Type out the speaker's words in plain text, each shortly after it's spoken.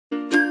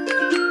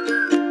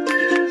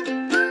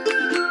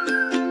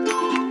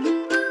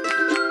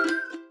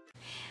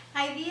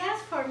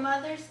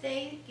Mother's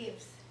Day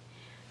gifts.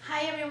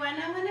 Hi everyone,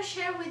 I'm going to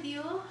share with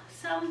you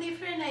some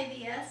different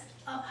ideas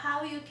of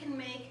how you can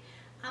make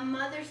a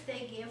Mother's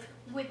Day gift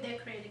with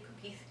decorated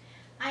cookies.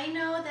 I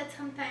know that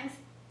sometimes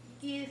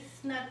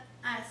it's not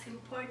as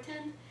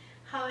important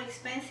how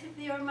expensive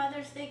your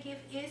Mother's Day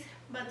gift is,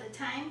 but the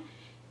time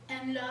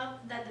and love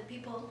that the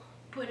people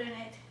put in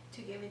it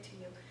to give it to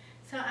you.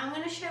 So I'm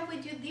going to share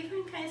with you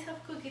different kinds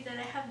of cookies that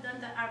I have done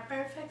that are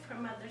perfect for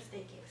Mother's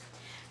Day gifts.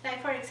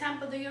 Like for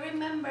example, do you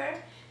remember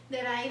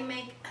that I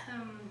make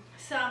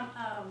some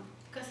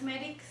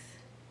cosmetics,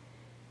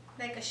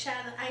 like a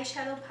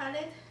eyeshadow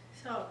palette?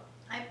 So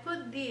I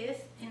put this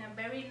in a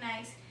very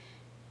nice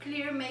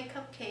clear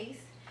makeup case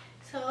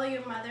so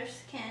your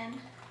mothers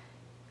can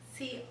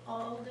see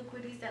all the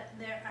goodies that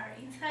there are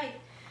inside.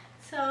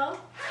 So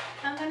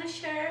I'm going to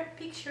share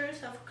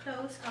pictures of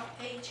close of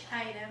each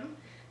item.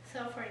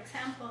 So for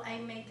example, I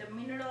made the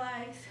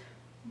mineralized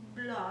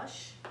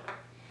blush.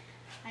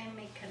 I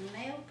make a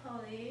nail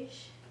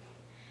polish.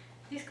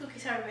 These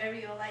cookies are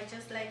very old. I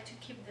just like to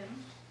keep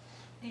them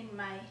in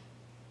my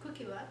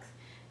cookie box.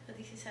 So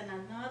this is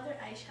another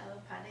eyeshadow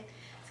palette.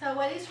 So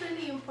what is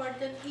really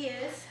important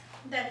is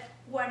that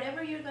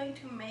whatever you're going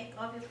to make,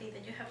 obviously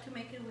that you have to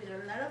make it with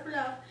a lot of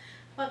love,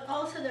 but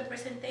also the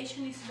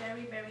presentation is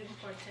very, very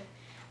important.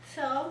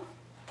 So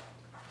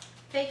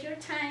take your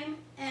time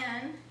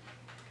and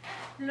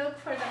look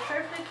for the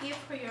perfect gift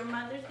for your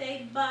Mother's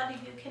Day, but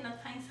if you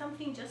cannot find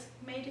something, just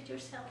make it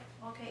yourself,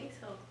 okay?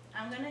 So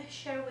I'm going to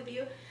share with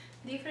you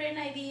different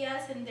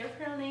ideas and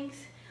different links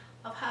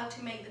of how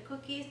to make the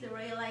cookies, the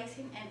royal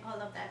icing, and all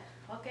of that,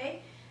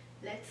 okay?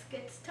 Let's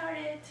get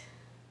started.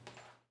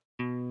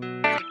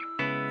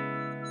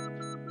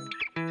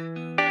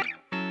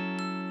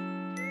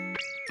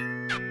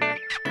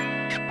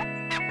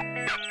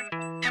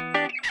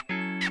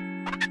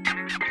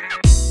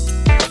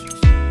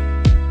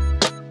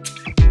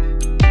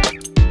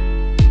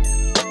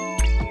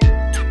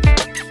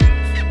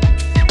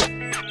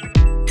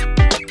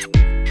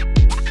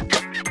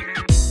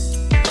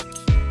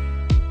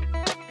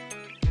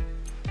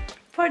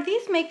 For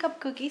these makeup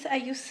cookies, I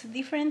use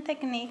different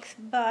techniques,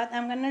 but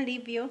I'm gonna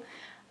leave you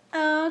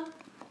a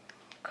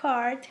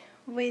card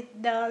with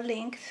the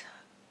links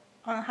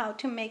on how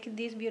to make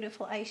this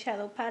beautiful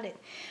eyeshadow palette.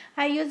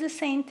 I used the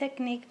same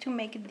technique to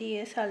make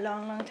this a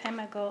long time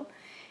ago,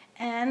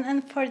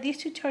 and for this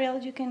tutorial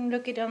you can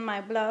look it on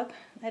my blog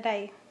that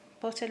I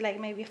posted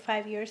like maybe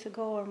 5 years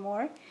ago or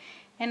more,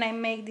 and I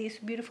make this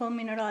beautiful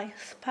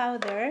mineralized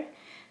powder,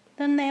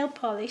 the nail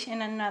polish,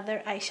 and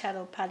another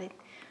eyeshadow palette.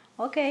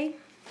 Okay,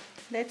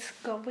 let's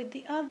go with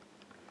the other.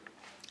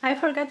 I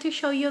forgot to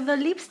show you the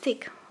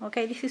lipstick.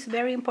 Okay, this is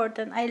very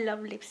important. I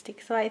love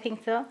lipstick, so I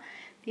think so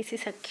this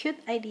is a cute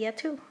idea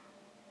too.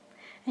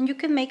 And you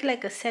can make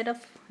like a set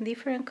of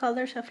different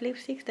colors of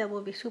lipsticks. That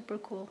will be super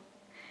cool.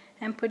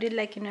 And put it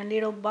like in a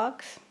little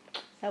box.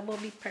 That will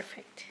be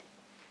perfect.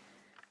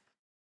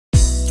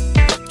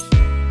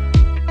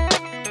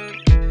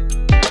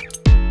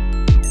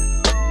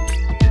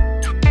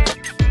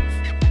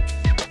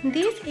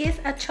 This is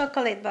a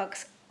chocolate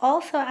box.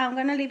 Also, I'm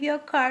going to leave you a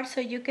card so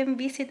you can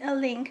visit a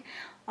link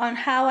on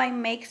how I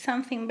make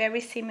something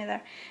very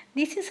similar.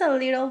 This is a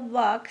little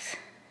box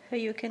so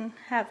you can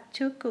have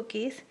 2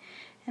 cookies,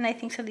 and I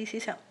think so this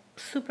is a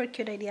super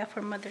cute idea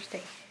for Mother's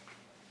Day.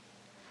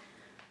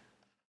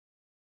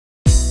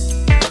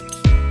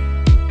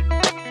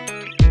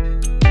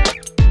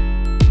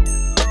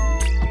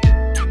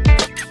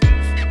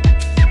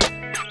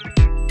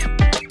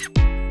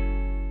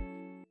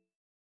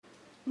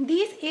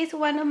 This is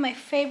one of my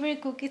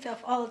favorite cookies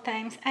of all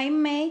times. I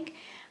make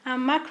a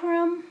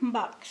macaron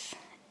box.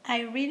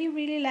 I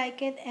really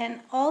like it, and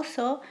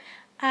also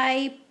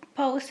I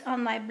post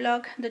on my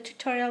blog the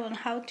tutorial on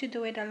how to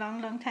do it a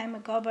long time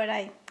ago, but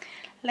I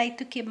like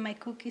to keep my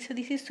cookies. So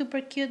this is super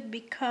cute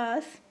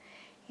because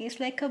it's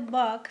like a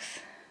box,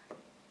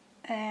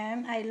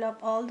 and I love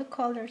all the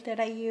colors that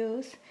I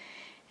use,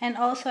 and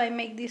also I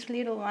make these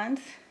little ones.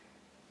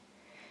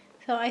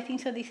 So I think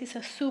so this is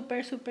a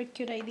super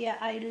cute idea.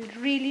 I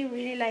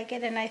really like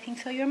it, and I think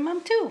so your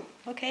mom too,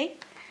 okay?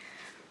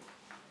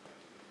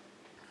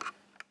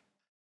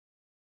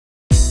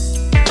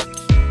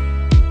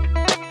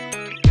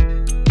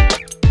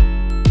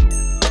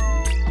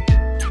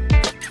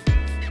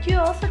 You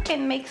also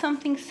can make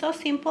something so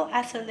simple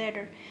as a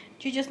letter.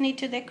 You just need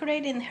to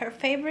decorate in her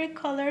favorite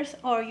colors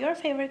or your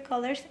favorite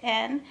colors,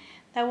 and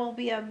that will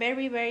be a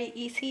very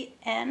easy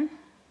and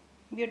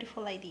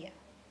beautiful idea.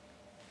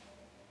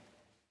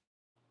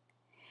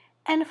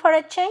 And for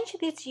a change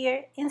this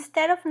year,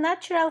 instead of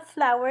natural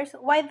flowers,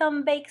 why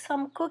don't bake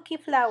some cookie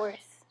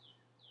flowers?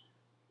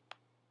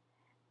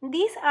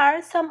 These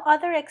are some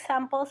other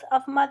examples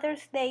of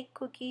Mother's Day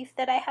cookies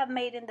that I have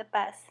made in the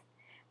past.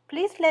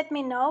 Please let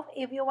me know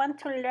if you want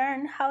to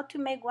learn how to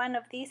make one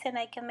of these, and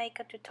I can make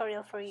a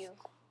tutorial for you.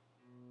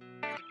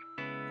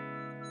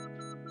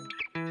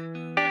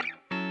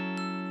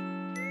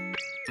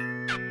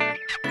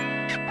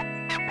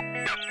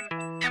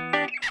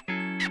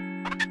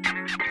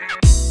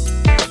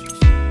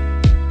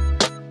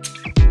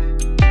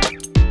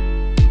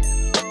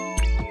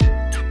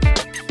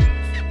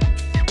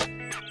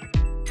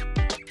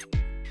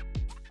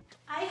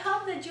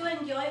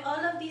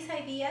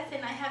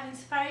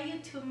 inspire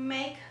you to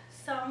make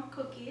some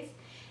cookies.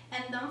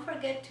 And don't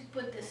forget to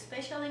put the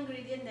special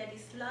ingredient that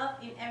is love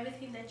in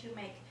everything that you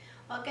make.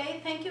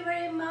 Okay, thank you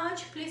very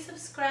much. Please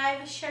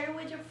subscribe, share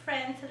with your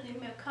friends, and leave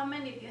me a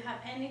comment if you have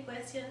any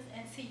questions,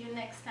 and see you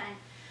next time.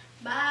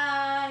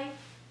 Bye!